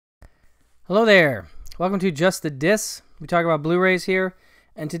Hello there. Welcome to Just the Dis. We talk about Blu-rays here,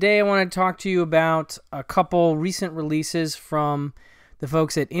 and today I want to talk to you about a couple recent releases from the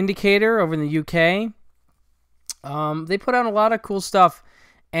folks at Indicator over in the UK. They put out a lot of cool stuff,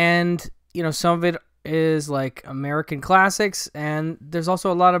 and some of it is like American classics, and there's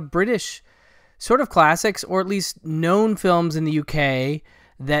also a lot of British sort of classics, or at least known films in the UK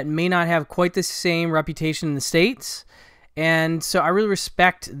that may not have quite the same reputation in the States. And so I really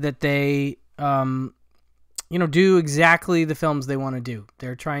respect that they, do exactly the films they want to do.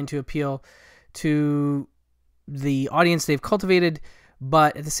 They're trying to appeal to the audience they've cultivated,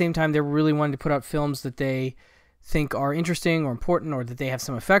 but at the same time, they're really wanting to put out films that they think are interesting or important or that they have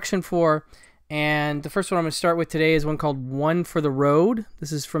some affection for. And the first one I'm going to start with today is one called One for the Road.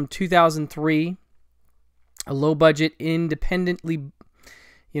 This is from 2003, a low-budget, independently,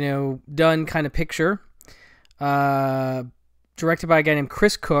 done kind of picture. Directed by a guy named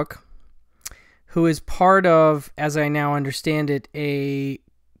Chris Cook, who is part of, as I now understand it, a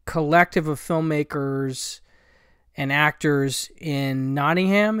collective of filmmakers and actors in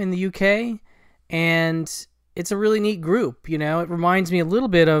Nottingham in the UK. And it's a really neat group. It reminds me a little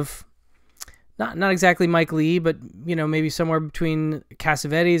bit of, not exactly Mike Leigh, but, maybe somewhere between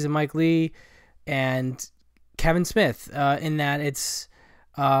Cassavetes and Mike Leigh and Kevin Smith, in that it's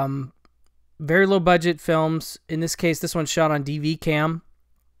very low budget films. In this case, this one's shot on DV cam,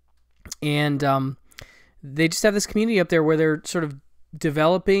 and they just have this community up there where they're sort of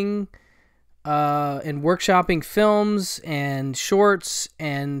developing and workshopping films and shorts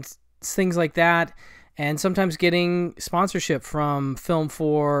and things like that, and sometimes getting sponsorship from Film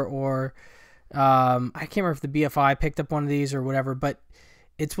 4 or I can't remember if the BFI picked up one of these or whatever, but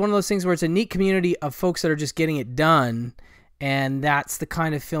it's one of those things where it's a neat community of folks that are just getting it done. And that's the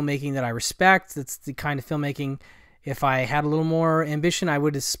kind of filmmaking that I respect. That's the kind of filmmaking, if I had a little more ambition, I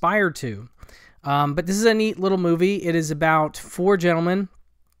would aspire to. But this is a neat little movie. It is about four gentlemen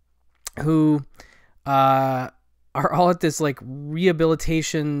who are all at this like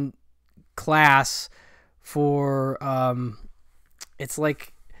rehabilitation class for it's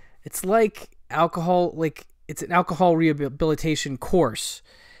like alcohol, like it's an alcohol rehabilitation course,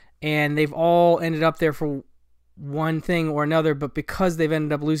 and they've all ended up there for one thing or another, but because they've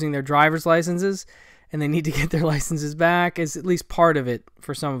ended up losing their driver's licenses and they need to get their licenses back is at least part of it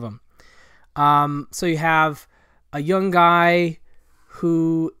for some of them. So you have a young guy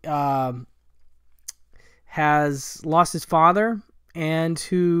who has lost his father, and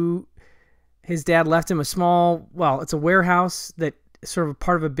who his dad left him a small, it's a warehouse that is sort of a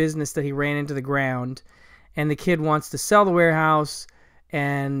part of a business that he ran into the ground, and the kid wants to sell the warehouse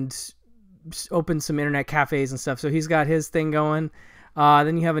and open some internet cafes and stuff. So he's got his thing going.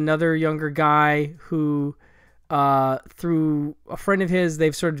 Then you have another younger guy who, through a friend of his,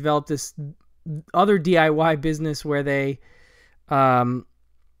 they've sort of developed this other DIY business where they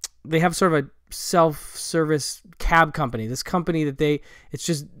have sort of a self-service cab company. This company that it's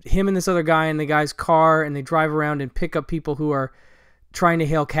just him and this other guy in the guy's car, and they drive around and pick up people who are trying to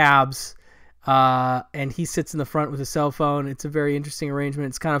hail cabs. And he sits in the front with a cell phone. It's a very interesting arrangement.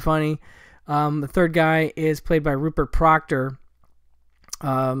 It's kind of funny. The third guy is played by Rupert Proctor,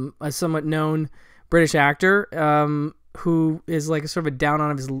 a somewhat known British actor, who is like a sort of a down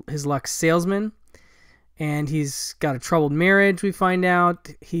on his luck salesman, and he's got a troubled marriage. We find out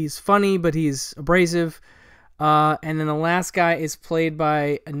he's funny, but he's abrasive. And then the last guy is played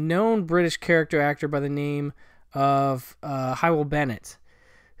by a known British character actor by the name of Hywel Bennett,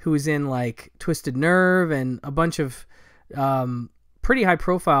 who is in like Twisted Nerve and a bunch of pretty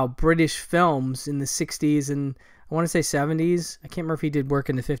high-profile British films in the 60s and I want to say 70s. I can't remember if he did work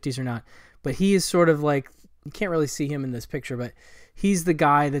in the 50s or not. But he is sort of like, you can't really see him in this picture, but he's the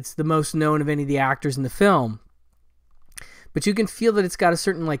guy that's the most known of any of the actors in the film. But you can feel that it's got a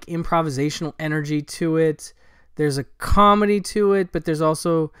certain like improvisational energy to it. There's a comedy to it, but there's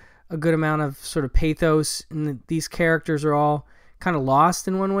also a good amount of sort of pathos. And these characters are all kind of lost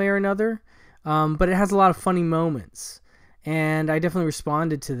in one way or another. But it has a lot of funny moments. And I definitely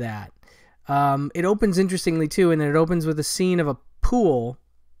responded to that. It opens interestingly too, and then it opens with a scene of a pool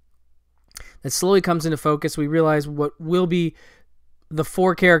that slowly comes into focus. We realize what will be the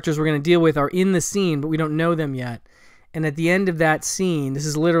four characters we're going to deal with are in the scene, but we don't know them yet. And at the end of that scene, this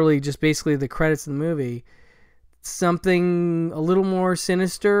is literally just basically the credits of the movie, something a little more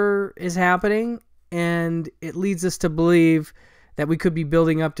sinister is happening, and it leads us to believe that we could be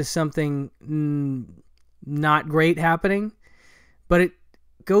building up to something not great happening, but it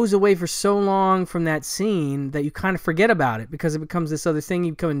goes away for so long from that scene that you kind of forget about it because it becomes this other thing.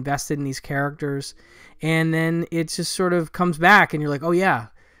 You become invested in these characters, and then it just sort of comes back, and you're like, oh yeah,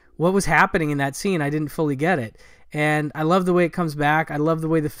 what was happening in that scene. I didn't fully get it. And I love the way it comes back. I love the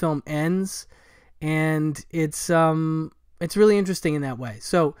way the film ends. And it's really interesting in that way.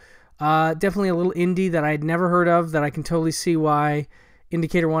 So definitely a little indie that I had never heard of that I can totally see why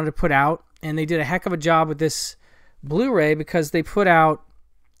Indicator wanted to put out. And they did a heck of a job with this Blu-ray because they put out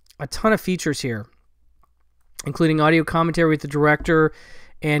a ton of features here, including audio commentary with the director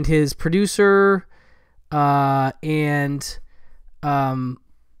and his producer, and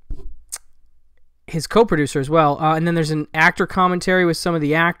his co-producer as well. And then there's an actor commentary with some of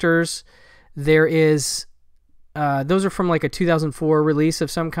the actors. There is, those are from like a 2004 release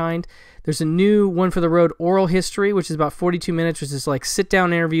of some kind. There's a new One for the Road oral history, which is about 42 minutes, which is like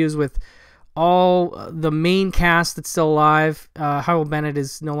sit-down interviews with all the main cast that's still alive. Howell Bennett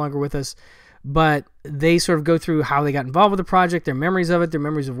is no longer with us, but they sort of go through how they got involved with the project, their memories of it, their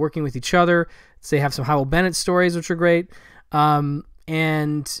memories of working with each other. So they have some Howell Bennett stories, which are great. And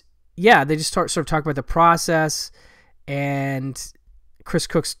yeah, they just sort of talk about the process, and Chris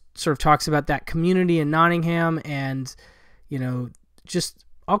Cook sort of talks about that community in Nottingham, and, you know, just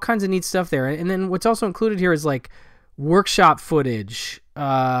all kinds of neat stuff there. And then what's also included here is like workshop footage,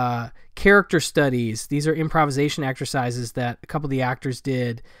 character studies. These are improvisation exercises that a couple of the actors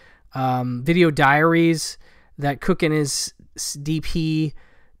did. Video diaries that Cook and his DP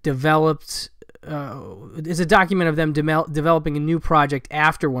developed. Is a document of them developing a new project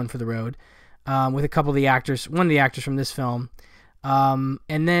after One for the Road, with a couple of the actors, one of the actors from this film. And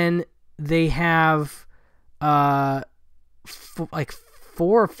then they have like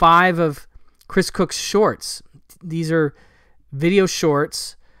 4 or 5 of Chris Cook's shorts. These are video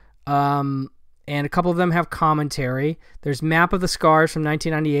shorts, and a couple of them have commentary. There's Map of the Scars from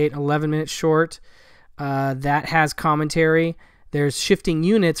 1998, 11-minute short that has commentary. There's Shifting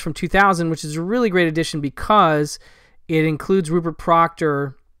Units from 2000, which is a really great addition because it includes Rupert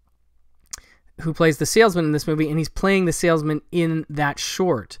Proctor, who plays the salesman in this movie, and he's playing the salesman in that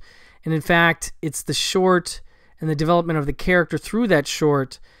short. And in fact, it's the short and the development of the character through that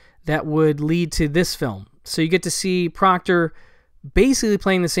short that would lead to this film. So you get to see Proctor basically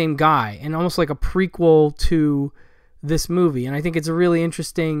playing the same guy, and almost like a prequel to this movie. And I think it's a really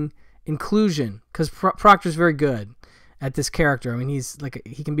interesting inclusion because Proctor's very good at this character. I mean, he's like,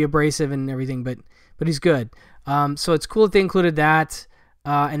 he can be abrasive and everything, but he's good. So it's cool that they included that,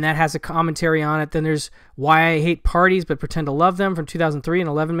 and that has a commentary on it. Then there's Why I Hate Parties But Pretend to Love Them from 2003, an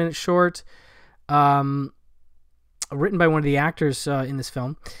 11-minute short, written by one of the actors in this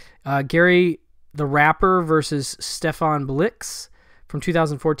film. Gary the Rapper versus Stefan Blix from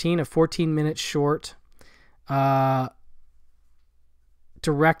 2014, a 14-minute short,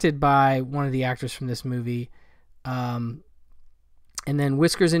 directed by one of the actors from this movie. And then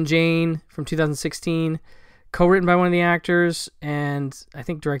Whiskers and Jane from 2016, co-written by one of the actors, and I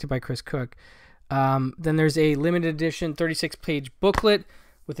think directed by Chris Cook. Then there's a limited edition 36-page booklet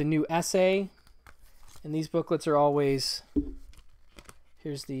with a new essay, and these booklets are always,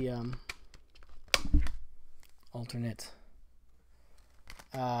 here's the alternate.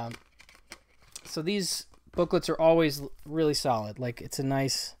 So these booklets are always really solid. Like, it's a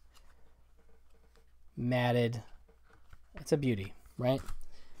nice matted, it's a beauty, right?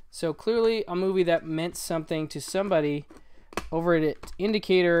 So clearly a movie that meant something to somebody over at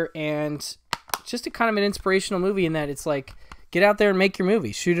Indicator, and just a kind of an inspirational movie in that it's like, get out there and make your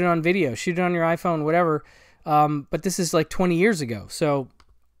movie, shoot it on video, shoot it on your iPhone, whatever. But this is like 20 years ago. So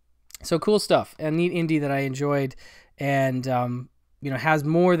cool stuff, and neat indie that I enjoyed, and you know, has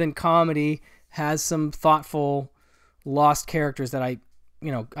more than comedy, has some thoughtful lost characters that I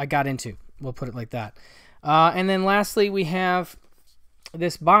got into. We'll put it like that. And then lastly, we have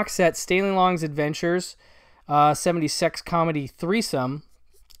this box set, Stanley Long's Adventures, 70s sex comedy threesome.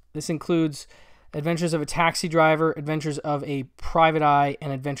 This includes Adventures of a Taxi Driver, Adventures of a Private Eye,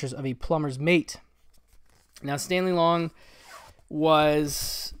 and Adventures of a Plumber's Mate. Now, Stanley Long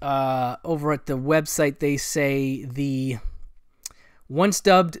was, over at the website, they say, the once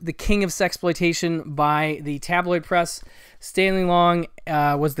dubbed the king of sexploitation by the tabloid press. Stanley Long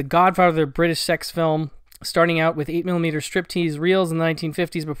was the godfather of the British sex film, starting out with 8mm striptease reels in the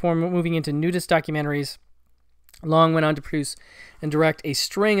 1950s before moving into nudist documentaries. Long went on to produce and direct a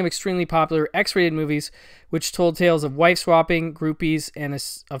string of extremely popular X-rated movies, which told tales of wife swapping, groupies, and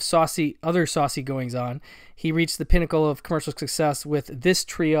of other saucy goings-on. He reached the pinnacle of commercial success with this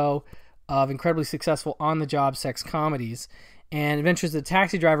trio of incredibly successful on-the-job sex comedies. And Adventures of the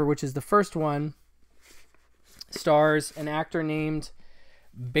Taxi Driver, which is the first one, stars an actor named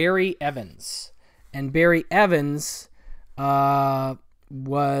Barry Evans. And Barry Evans was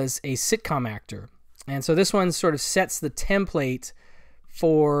a sitcom actor. And so this one sort of sets the template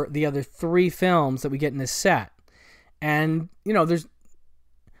for the other 3 films that we get in this set. And, you know, there's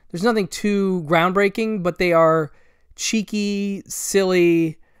nothing too groundbreaking, but they are cheeky,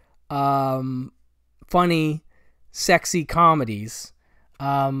 silly, funny, sexy comedies.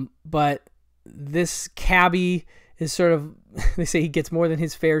 But this cabbie is sort of, they say he gets more than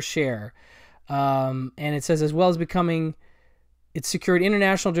his fair share. And it says, as well as becoming, it secured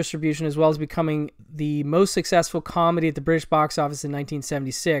international distribution, as well as becoming the most successful comedy at the British box office in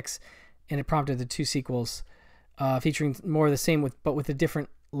 1976. And it prompted the 2 sequels, featuring more of the same, but with a different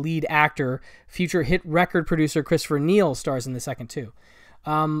lead actor. Future hit record producer Christopher Neal stars in the second too.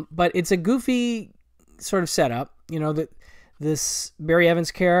 But it's a goofy sort of setup. You know, that this Barry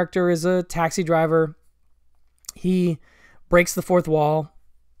Evans character is a taxi driver. He breaks the 4th wall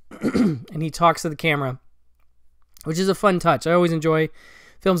and he talks to the camera, which is a fun touch. I always enjoy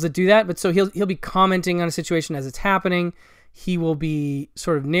films that do that. But so he'll be commenting on a situation as it's happening. He will be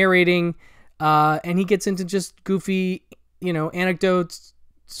sort of narrating, and he gets into just goofy, you know, anecdotes,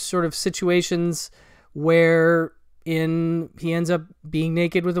 sort of situations where he ends up being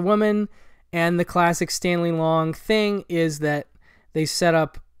naked with a woman. And the classic Stanley Long thing is that they set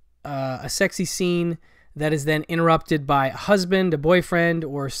up a sexy scene that is then interrupted by a husband, a boyfriend,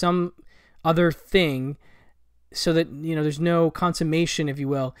 or some other thing, so that, you know, there's no consummation, if you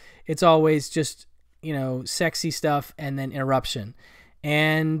will. It's always just, you know, sexy stuff and then interruption.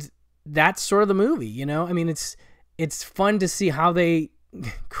 And that's sort of the movie, you know? I mean, it's fun to see how they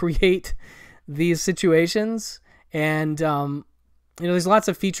create these situations. And, you know, there's lots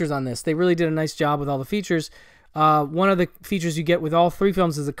of features on this. They really did a nice job with all the features. One of the features you get with all 3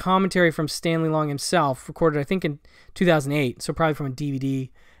 films is a commentary from Stanley Long himself, recorded, I think, in 2008, so probably from a DVD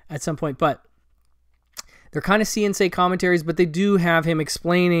at some point. But they're kind of see-and-say commentaries, but they do have him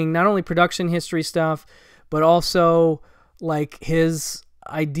explaining not only production history stuff, but also like his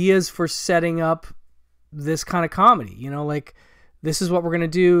ideas for setting up this kind of comedy. You know, like, this is what we're gonna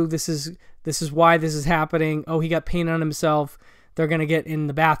do. This is why this is happening. Oh, he got paint on himself. They're going to get in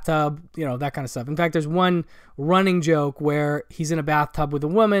the bathtub, you know, that kind of stuff. In fact, there's one running joke where he's in a bathtub with a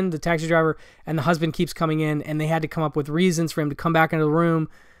woman, the taxi driver, and the husband keeps coming in, and they had to come up with reasons for him to come back into the room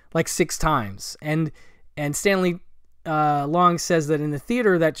like 6 times. And Stanley Long says that in the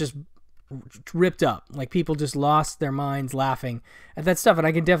theater, that just ripped up. Like, people just lost their minds laughing at that stuff. And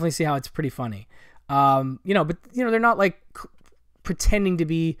I can definitely see how it's pretty funny. You know, but, you know, they're not like pretending to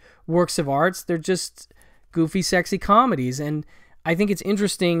be works of arts. They're just goofy, sexy comedies. And I think it's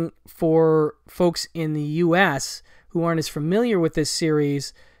interesting for folks in the U.S. who aren't as familiar with this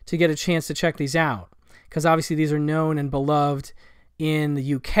series to get a chance to check these out, because obviously these are known and beloved in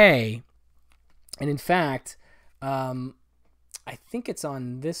the UK. And in fact, I think it's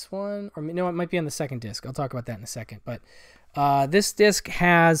on this one, or no, it might be on the second disc. I'll talk about that in a second. But this disc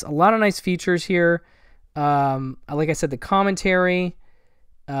has a lot of nice features here. Like I said, the commentary.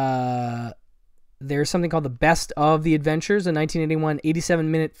 There's something called The Best of the Adventures, a 1981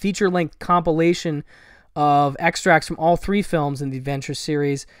 87-minute feature-length compilation of extracts from all 3 films in the Adventure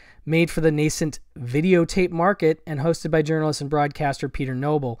series, made for the nascent videotape market and hosted by journalist and broadcaster Peter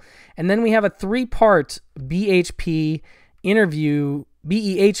Noble. And then we have a 3-part BHP interview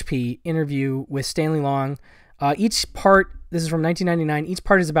with Stanley Long. Each part, this is from 1999, each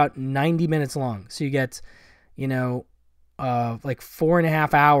part is about 90 minutes long. So you get, you know, like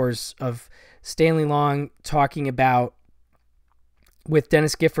 4.5 hours of Stanley Long talking about, with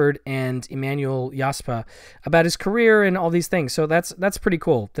Dennis Gifford and Emmanuel Jaspa, about his career and all these things. So that's pretty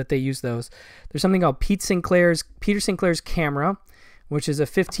cool that they use those. There's something called Peter Sinclair's Camera, which is a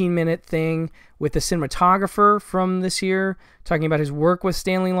 15-minute thing with the cinematographer from this year, talking about his work with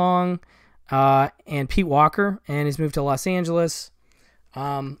Stanley Long and Pete Walker and his move to Los Angeles.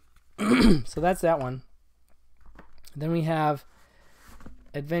 So that's that one. Then we have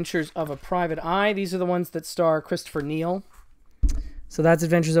Adventures of a Private Eye. These are the ones that star Christopher Neal. So that's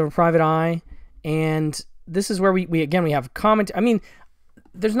Adventures of a Private Eye. And this is where we have comment. I mean,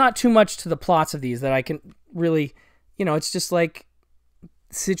 there's not too much to the plots of these that I can really, you know, it's just like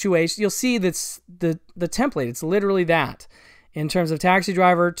situation. You'll see that's the template. It's literally that. In terms of taxi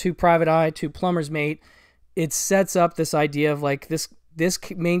driver to private eye to plumber's mate, it sets up this idea of like this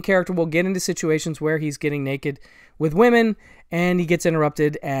main character will get into situations where he's getting naked with women and he gets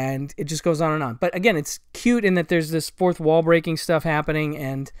interrupted, and it just goes on and on. But again, it's cute in that there's this 4th wall breaking stuff happening,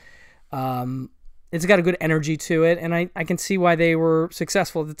 and it's got a good energy to it, and I can see why they were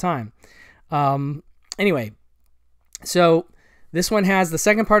successful at the time. Anyway, so this one has the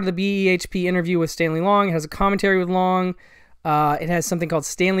second part of the BEHP interview with Stanley Long. It has a commentary with Long. It has something called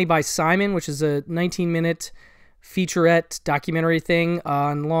Stanley by Simon, which is a 19-minute featurette documentary thing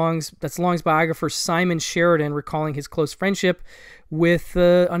on Long's. That's Long's biographer Simon Sheridan recalling his close friendship with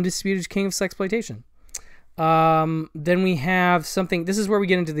the undisputed king of sexploitation. Then we have something. This is where we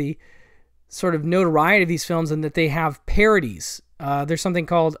get into the sort of notoriety of these films and that they have parodies. There's something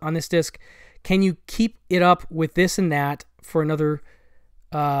called on this disc, Can You Keep It Up With This and That for Another...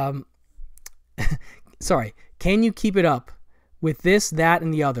 sorry. Can You Keep It Up With This, That,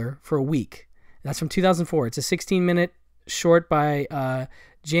 and the Other for a Week? That's from 2004. It's a 16-minute short by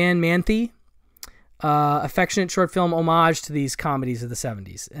Jan Manthe. Affectionate short film homage to these comedies of the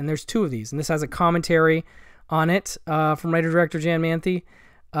 70s. And there's 2 of these. And this has a commentary on it from writer-director Jan Manthe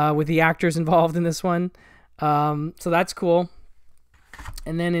with the actors involved in this one. So that's cool.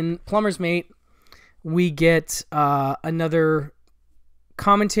 And then in Plumber's Mate, we get another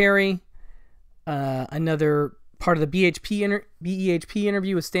commentary, another part of the BEHP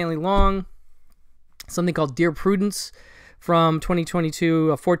interview with Stanley Long, something called Dear Prudence from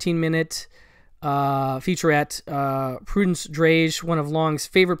 2022, a 14-minute featurette. Prudence Drage, one of Long's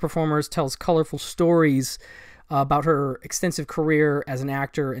favorite performers, tells colorful stories about her extensive career as an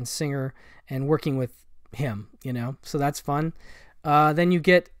actor and singer and working with him, you know, so that's fun. Then you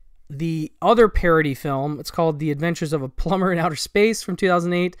get the other parody film. It's called The Adventures of a Plumber in Outer Space from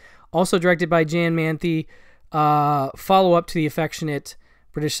 2008, also directed by Jan Manthe. Follow-up to the affectionate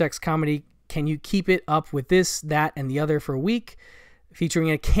British sex comedy Can You Keep It Up With This, That, and the Other for a Week, featuring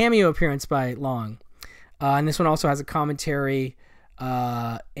a cameo appearance by Long. And this one also has a commentary,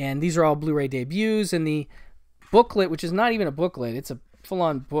 and these are all Blu-ray debuts. And the booklet, which is not even a booklet, it's a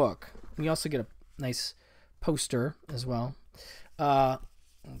full-on book. And you also get a nice poster as well. I'll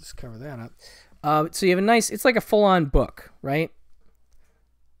just cover that up. So you have a nice, it's like a full-on book, right?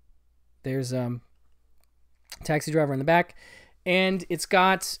 There's Taxi Driver in the back. And it's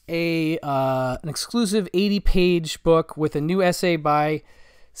got an exclusive 80-page book with a new essay by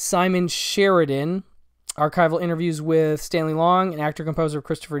Simon Sheridan, archival interviews with Stanley Long, and actor-composer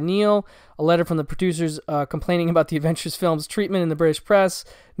Christopher Neal, a letter from the producers complaining about the Adventures film's treatment in the British press,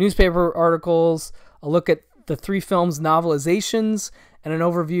 newspaper articles, a look at the 3 films' novelizations, and an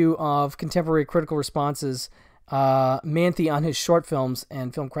overview of contemporary critical responses, Manthe on his short films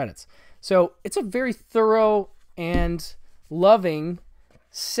and film credits. So it's a very thorough and loving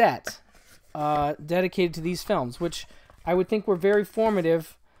set dedicated to these films, which I would think were very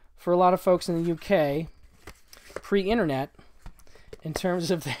formative for a lot of folks in the UK pre-internet in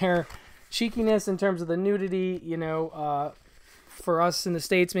terms of their cheekiness, in terms of the nudity. You know, for us in the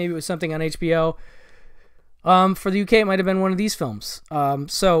States, maybe it was something on HBO. For the UK, it might have been one of these films.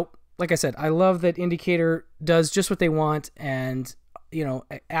 So, like I said, I love that Indicator does just what they want and, you know,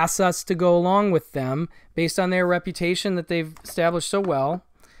 asks us to go along with them based on their reputation that they've established so well.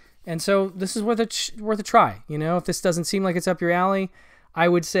 And so this is worth a try. You know, if this doesn't seem like it's up your alley, I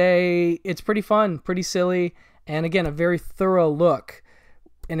would say it's pretty fun, pretty silly, and again, a very thorough look,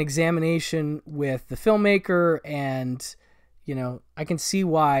 an examination with the filmmaker, and, you know, I can see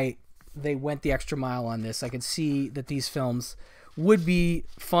why they went the extra mile on this. I can see that these films would be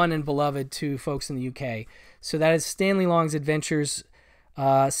fun and beloved to folks in the UK. So that is Stanley Long's Adventures,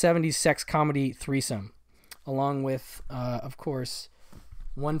 70s sex comedy threesome, along with, of course,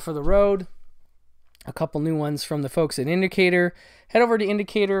 One for the Road, a couple new ones from the folks at Indicator. Head over to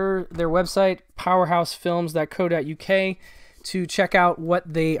Indicator, their website, powerhousefilms.co.uk, to check out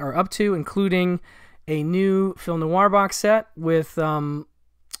what they are up to, including a new film noir box set with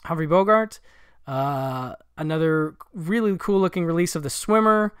Humphrey Bogart, another really cool looking release of The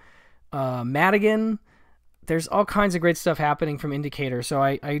Swimmer, Madigan. There's all kinds of great stuff happening from Indicator, so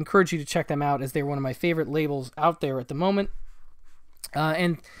I encourage you to check them out, as they're one of my favorite labels out there at the moment.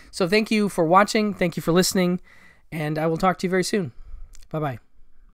 And so thank you for watching, thank you for listening, and I will talk to you very soon. Bye-bye.